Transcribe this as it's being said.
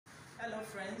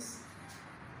friends,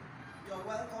 you're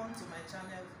welcome to my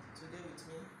channel today with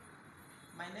me.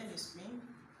 My name is Queen,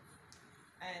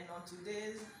 and on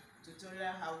today's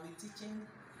tutorial I will be teaching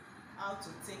how to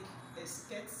take a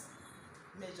skirt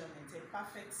measurement, a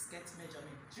perfect skirt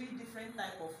measurement. 3 different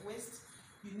types of waist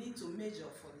you need to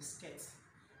measure for the skirt,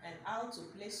 and how to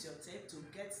place your tape to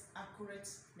get accurate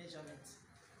measurement.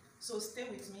 So stay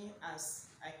with me as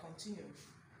I continue.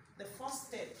 The first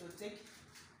step to take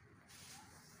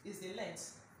is the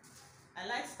length. I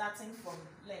like starting from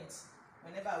length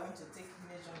whenever I want to take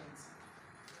measurement.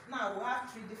 Now we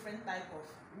have 3 different types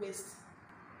of waist.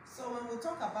 So when we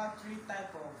talk about 3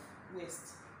 types of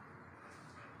waist,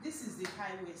 this is the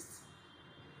high waist,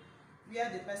 where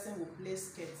the person will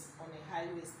place skirts on a high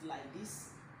waist like this.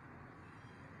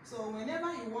 So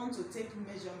whenever you want to take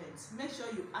measurements, make sure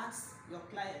you ask your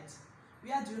client,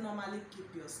 where do you normally keep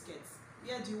your skirts?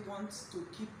 Where do you want to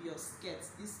keep your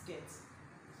skirts, this skirt?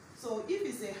 So if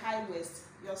it's a high waist,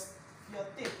 your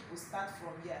tape will start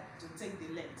from here to take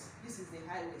the length. This is the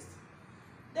high waist.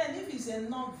 Then if it's a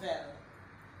novel,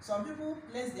 some people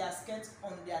place their skirt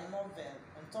on their novel,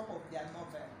 on top of their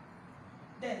novel.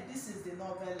 Then this is the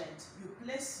novel length. You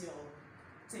place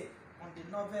your tape on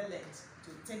the novel length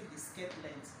to take the skirt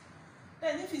length.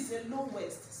 Then if it's a low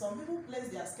waist, some people place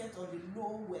their skirt on the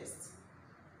low waist.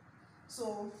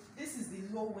 So this is the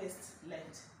low waist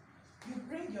length. You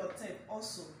bring your tape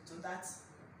also to that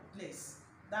place,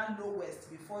 that low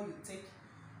waist, before you take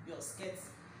your skirt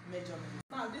measurement.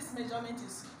 Now this measurement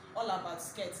is all about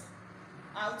skirt,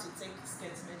 how to take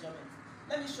skirt measurement.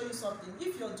 Let me show you something.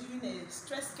 If you're doing a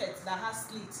straight skirt that has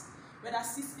slits, whether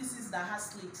 6 pieces that has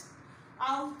slits,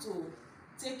 how to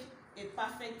take a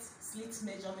perfect slit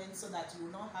measurement so that you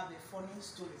will not have a funny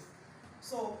story.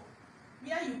 So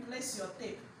where you place your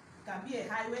tape, it can be a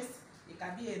high waist, it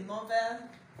can be a novel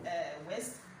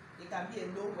waist, it can be a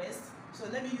low waist. So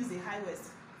let me use the high waist.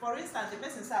 For instance, the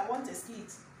person says I want a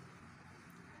slit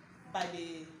by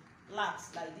the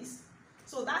laps like this.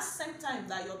 So that same time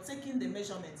that you're taking the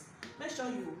measurement, make sure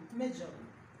you measure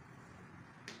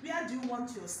where do you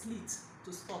want your slit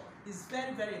to stop. It's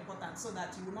very, very important so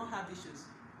that you will not have issues.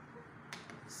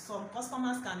 Some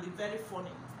customers can be very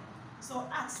funny. So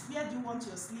ask, where do you want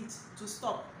your slit to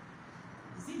stop?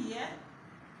 Is it here?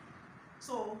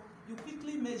 So you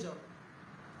quickly measure.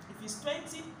 If it's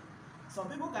 20, some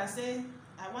people can say,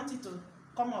 I want it to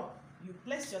come up. You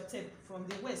place your tape from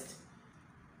the waist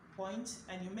point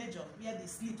and you measure where the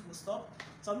slit will stop.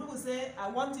 Some people say, I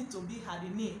want it to be at the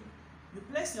knee. You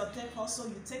place your tape also,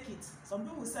 you take it. Some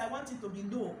people say, I want it to be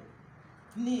low,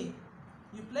 knee.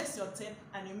 You place your tape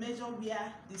and you measure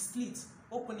where the slit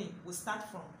opening will start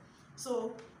from.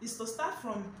 So it's to start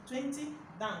from 20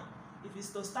 down. If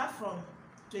it's to start from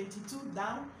 22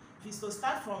 down, if it's to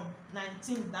start from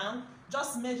 19 down,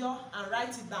 just measure and write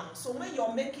it down. So when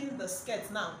you're making the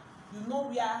skirt now, you know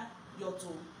where you're to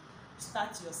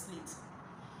start your slit.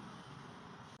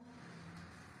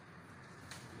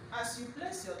 As you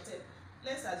place your tape,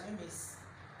 let's assume it's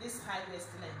this high waist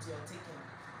length you're taking.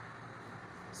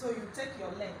 So you take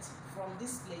your length from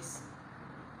this place,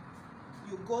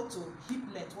 you go to hip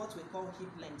length, what we call hip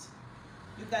length.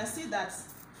 You can see that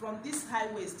from this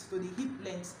high waist to the hip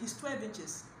length is 12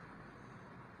 inches.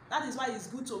 That is why it's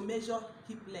good to measure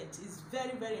hip length. It's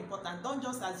very, very important. Don't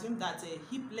just assume that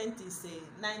a hip length is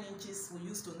 9 inches we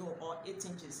used to know, or 8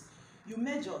 inches. You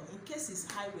measure in case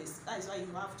it's high waist. That is why you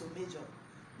have to measure.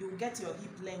 You get your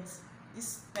hip length.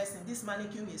 This person, this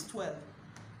mannequin is 12.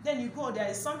 Then you go, there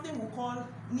is something we call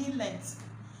knee length.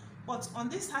 But on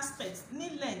this aspect,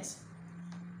 knee length,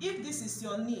 if this is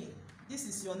your knee, this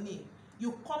is your knee,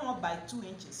 you come up by 2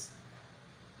 inches.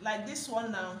 Like this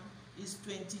one now is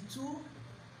 22.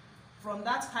 From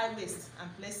that high waist I'm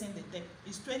placing the tape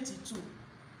is 22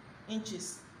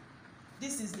 inches.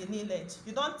 This is the knee length.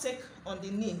 You don't take on the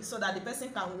knee so that the person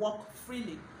can walk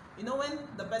freely. You know, when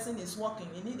the person is walking,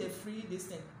 you need a free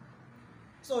distance.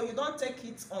 So you don't take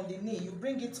it on the knee, you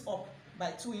bring it up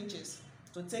by 2 inches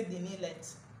to take the knee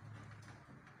length.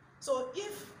 So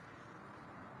if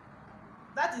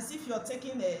that is if you're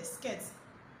taking a skirt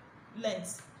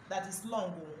length that is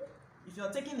long, if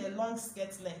you're taking a long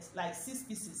skirt length like 6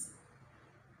 pieces,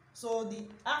 so the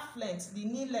half length, the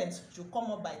knee length should come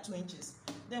up by 2 inches.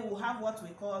 Then we'll have what we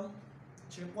call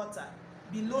 3/4,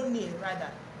 below knee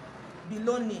rather,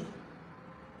 below knee.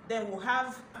 Then we'll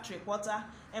have 3/4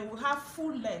 and we'll have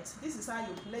full length. This is how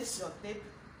you place your tape.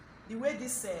 The way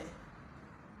this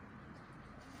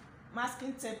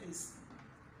masking tape is,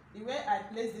 the way I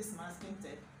place this masking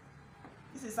tape,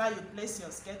 this is how you place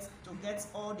your skirt to get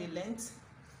all the length,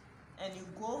 and you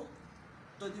go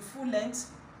to the full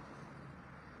length.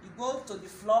 You go to the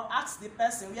floor, ask the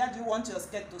person, where do you want your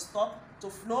skirt to stop, to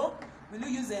flow? Will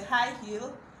you use a high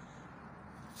heel?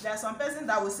 There are some persons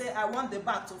that will say, I want the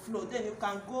back to flow. Then you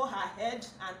can go ahead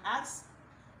and ask,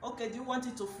 okay, do you want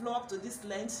it to flow up to this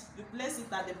length? You place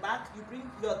it at the back, you bring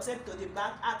your tape to the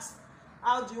back, ask,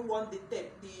 how do you want the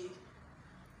tape,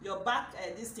 your back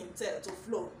this thing to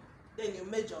flow? Then you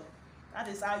measure. That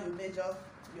is how you measure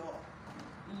your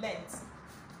length.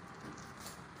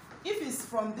 If it's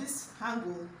from this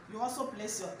angle, you also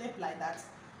place your tape like that.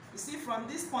 You see, from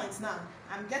this point now,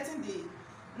 I'm getting the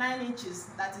 9 inches,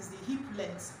 that is the hip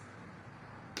length.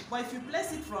 But if you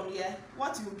place it from here,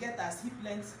 what you get as hip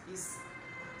length is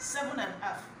 7.5.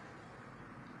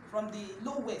 From the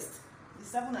low waist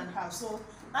is 7.5. So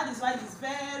that is why it's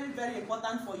very, very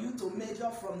important for you to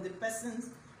measure from the person's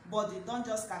body. Don't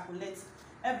just calculate.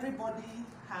 Everybody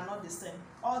are not the same.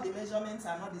 All the measurements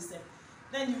are not the same.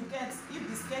 Then you get, if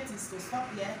the skirt is to stop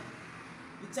here,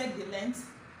 you take the length.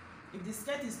 If the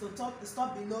skirt is to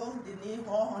stop below the knee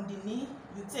or on the knee,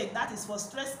 you take. That is for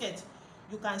straight skirt.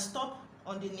 You can stop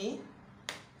on the knee.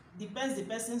 Depends the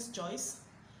person's choice.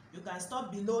 You can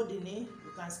stop below the knee.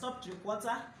 You can stop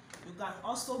 3/4. You can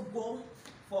also go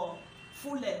for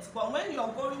full length. But when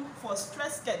you're going for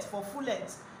straight skirt for full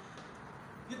length,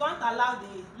 you don't allow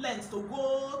the length to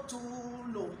go too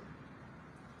low.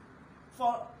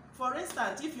 For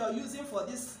instance, if you're using for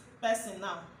this person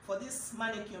now, for this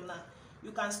mannequin now,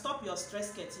 you can stop your straight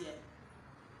skirt here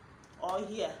or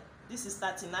here. This is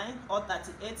 39 or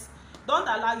 38. Don't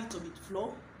allow it to be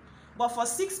flow. But for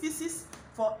 6 pieces,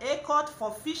 for A-cut,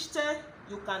 for fishtail,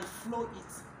 you can flow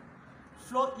it.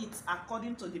 Flow it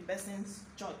according to the person's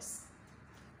choice.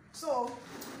 So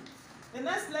the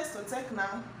next place to take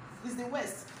now is the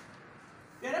waist.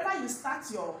 Wherever you start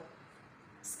your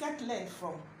skirt length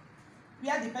from,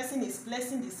 where the person is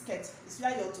placing the skirt, is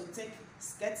where you're to take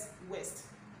skirt waist.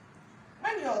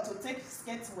 When you're to take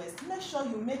skirt waist, make sure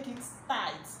you make it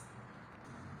tight.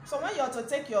 So when you're to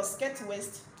take your skirt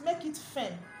waist, make it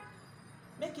firm.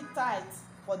 Make it tight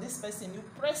for this person. You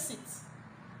press it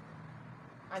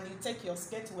and you take your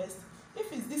skirt waist.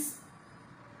 If it's this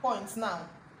point now,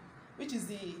 which is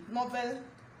the novel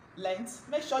length,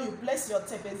 make sure you place your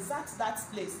tape exact that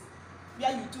place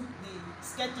where you took the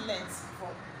skirt length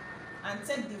from, and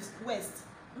take the waist.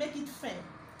 Make it firm.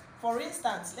 For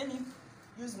instance, let me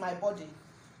use my body.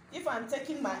 If I'm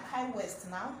taking my high waist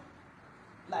now,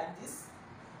 like this,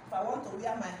 if I want to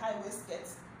wear my high waist skirt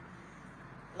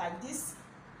like this,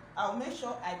 I'll make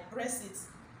sure I press it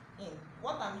in.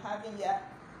 What I'm having here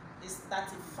is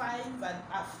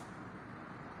 35.5.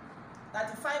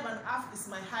 35.5 is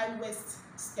my high waist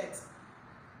skirt.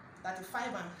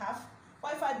 35.5.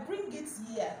 But if I bring it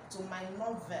here to my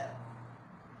novel,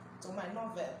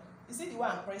 you see the way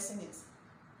I'm pressing it,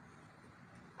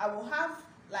 I will have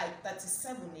like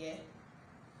 37 here,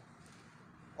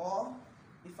 or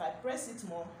if I press it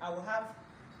more, I will have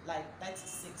like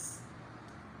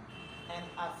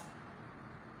 36.5.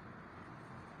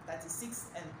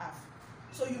 36.5.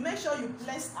 So you make sure you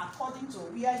place according to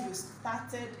where you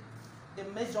started the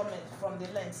measurement from the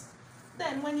length.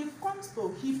 Then when it comes to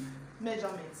hip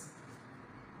measurements,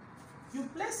 you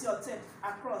place your tape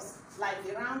across like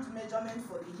the round measurement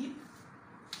for the hip.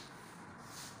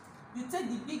 You take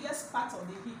the biggest part of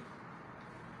the hip,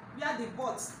 where the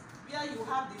butt, where you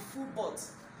have the full butt,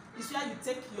 is where you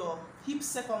take your hip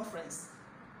circumference,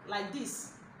 like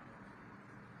this.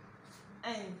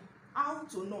 And how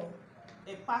to know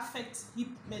a perfect hip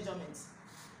measurement?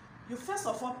 You first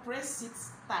of all press it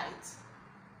tight.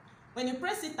 When you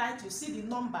press it tight, you see the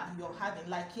number you're having.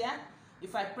 Like here,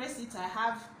 if I press it, I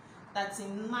have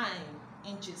 39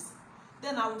 inches.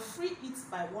 Then I will free it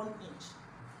by 1 inch.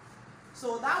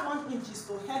 So that 1 inch is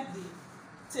to help the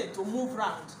tape to move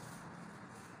round.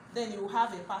 Then you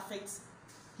have a perfect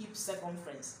hip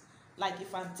circumference. Like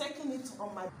if I'm taking it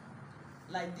on my,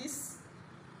 like this,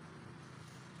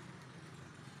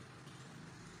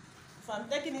 if I'm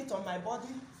taking it on my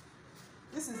body,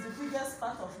 this is the biggest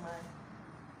part of my,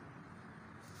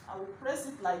 I will press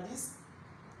it like this,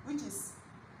 which is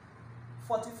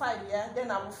 45 here.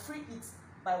 Then I will free it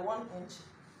by 1 inch,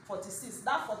 46.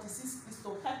 That 46 is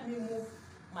to help me move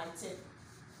my tape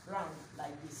round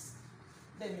like this.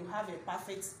 Then you have a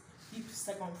perfect hip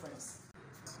circumference.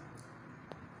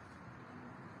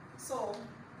 So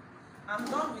I'm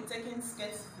done with taking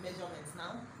skirt measurements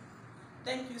now.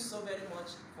 Thank you so very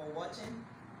much for watching.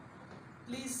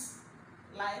 Please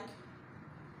like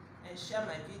and share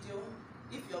my video.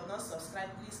 If you have not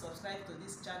subscribed, please subscribe to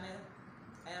this channel.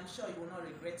 I am sure you will not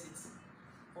regret it.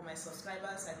 For my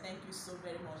subscribers, I thank you so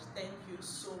very much. Thank you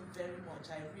so very much.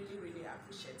 I really, really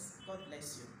appreciate it. God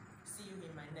bless you. see you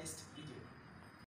in my next video.